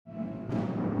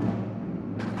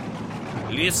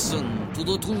Listen to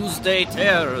the Tuesday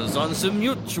Terrors on the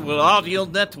Mutual Audio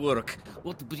Network.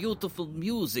 What beautiful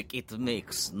music it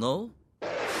makes, no?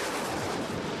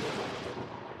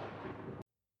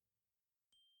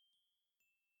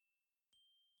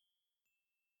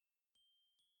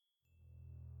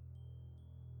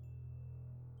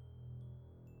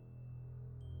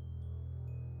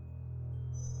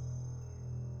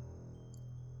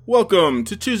 Welcome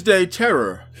to Tuesday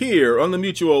Terror, here on the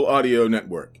Mutual Audio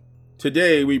Network.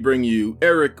 Today we bring you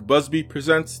Eric Busby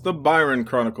Presents The Byron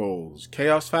Chronicles,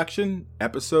 Chaos Faction,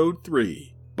 Episode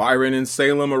 3. Byron and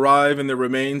Salem arrive in the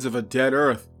remains of a dead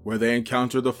Earth, where they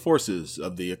encounter the forces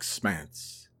of the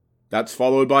Expanse. That's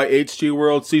followed by HG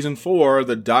World Season 4,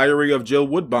 The Diary of Jill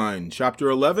Woodbine, Chapter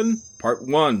 11, Part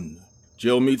 1.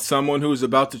 Jill meets someone who is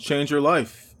about to change her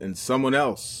life, and someone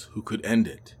else who could end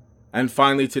it. And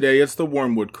finally today it's the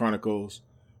Wormwood Chronicles,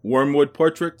 Wormwood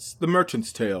Portraits, The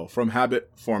Merchant's Tale from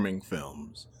Habit Forming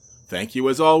Films. Thank you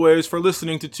as always for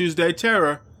listening to Tuesday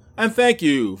Terror, and thank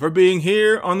you for being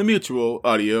here on the Mutual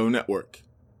Audio Network.